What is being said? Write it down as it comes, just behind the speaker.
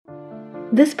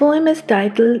This poem is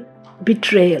titled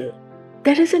Betrayal.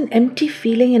 There is an empty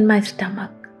feeling in my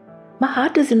stomach. My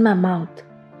heart is in my mouth.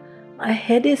 My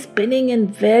head is spinning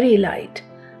and very light.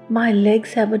 My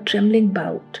legs have a trembling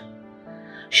bout.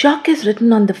 Shock is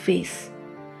written on the face.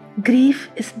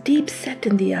 Grief is deep set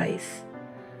in the eyes.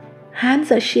 Hands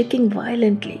are shaking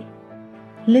violently.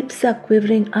 Lips are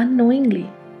quivering unknowingly.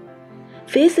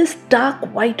 Face is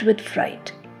stark white with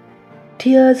fright.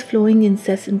 Tears flowing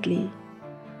incessantly.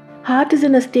 Heart is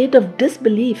in a state of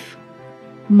disbelief.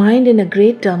 Mind in a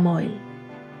great turmoil.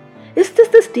 Is this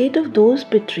the state of those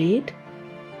betrayed?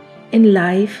 In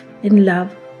life, in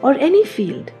love, or any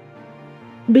field?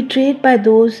 Betrayed by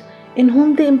those in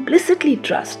whom they implicitly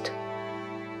trust.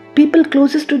 People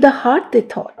closest to the heart, they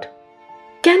thought.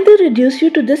 Can they reduce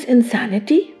you to this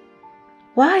insanity?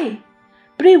 Why?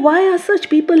 Pray, why are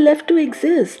such people left to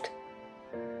exist?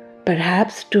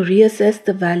 Perhaps to reassess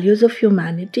the values of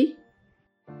humanity?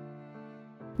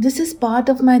 This is part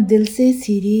of my Dil Se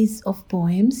series of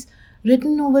poems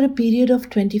written over a period of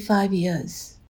 25 years.